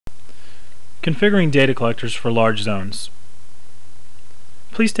Configuring data collectors for large zones.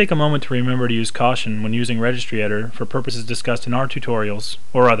 Please take a moment to remember to use caution when using Registry Editor for purposes discussed in our tutorials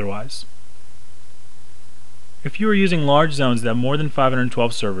or otherwise. If you are using large zones that have more than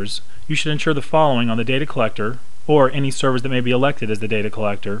 512 servers, you should ensure the following on the data collector or any servers that may be elected as the data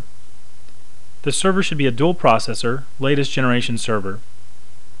collector. The server should be a dual processor, latest generation server.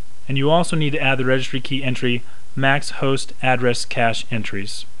 And you also need to add the registry key entry max host address cache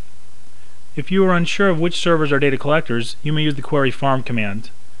entries. If you are unsure of which servers are data collectors, you may use the query farm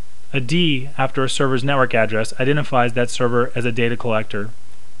command. A D after a server's network address identifies that server as a data collector.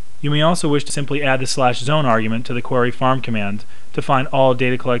 You may also wish to simply add the /zone argument to the query farm command to find all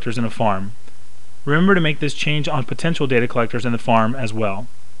data collectors in a farm. Remember to make this change on potential data collectors in the farm as well.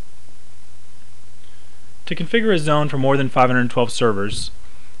 To configure a zone for more than 512 servers,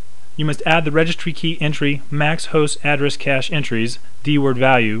 you must add the registry key entry max host address cache entries dword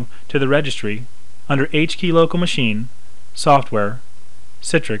value to the registry under HKey local machine, software,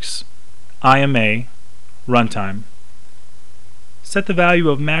 Citrix, IMA, runtime. Set the value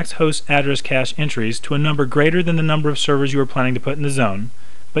of max host address cache entries to a number greater than the number of servers you are planning to put in the zone,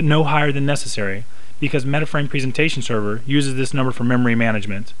 but no higher than necessary, because MetaFrame Presentation Server uses this number for memory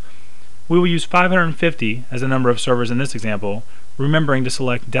management. We will use 550 as the number of servers in this example, remembering to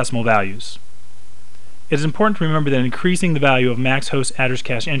select decimal values. It is important to remember that increasing the value of max host address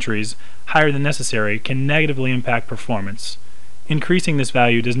cache entries higher than necessary can negatively impact performance. Increasing this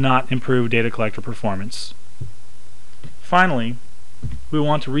value does not improve data collector performance. Finally, we will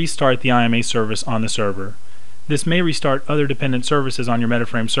want to restart the IMA service on the server. This may restart other dependent services on your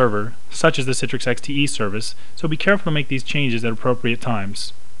MetaFrame server, such as the Citrix XTE service, so be careful to make these changes at appropriate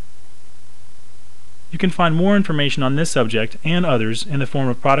times. You can find more information on this subject and others in the form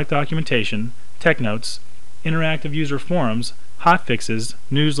of product documentation, tech notes, interactive user forums, hotfixes,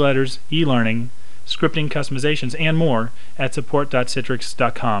 newsletters, e-learning, scripting customizations, and more at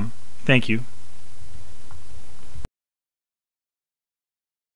support.citrix.com. Thank you.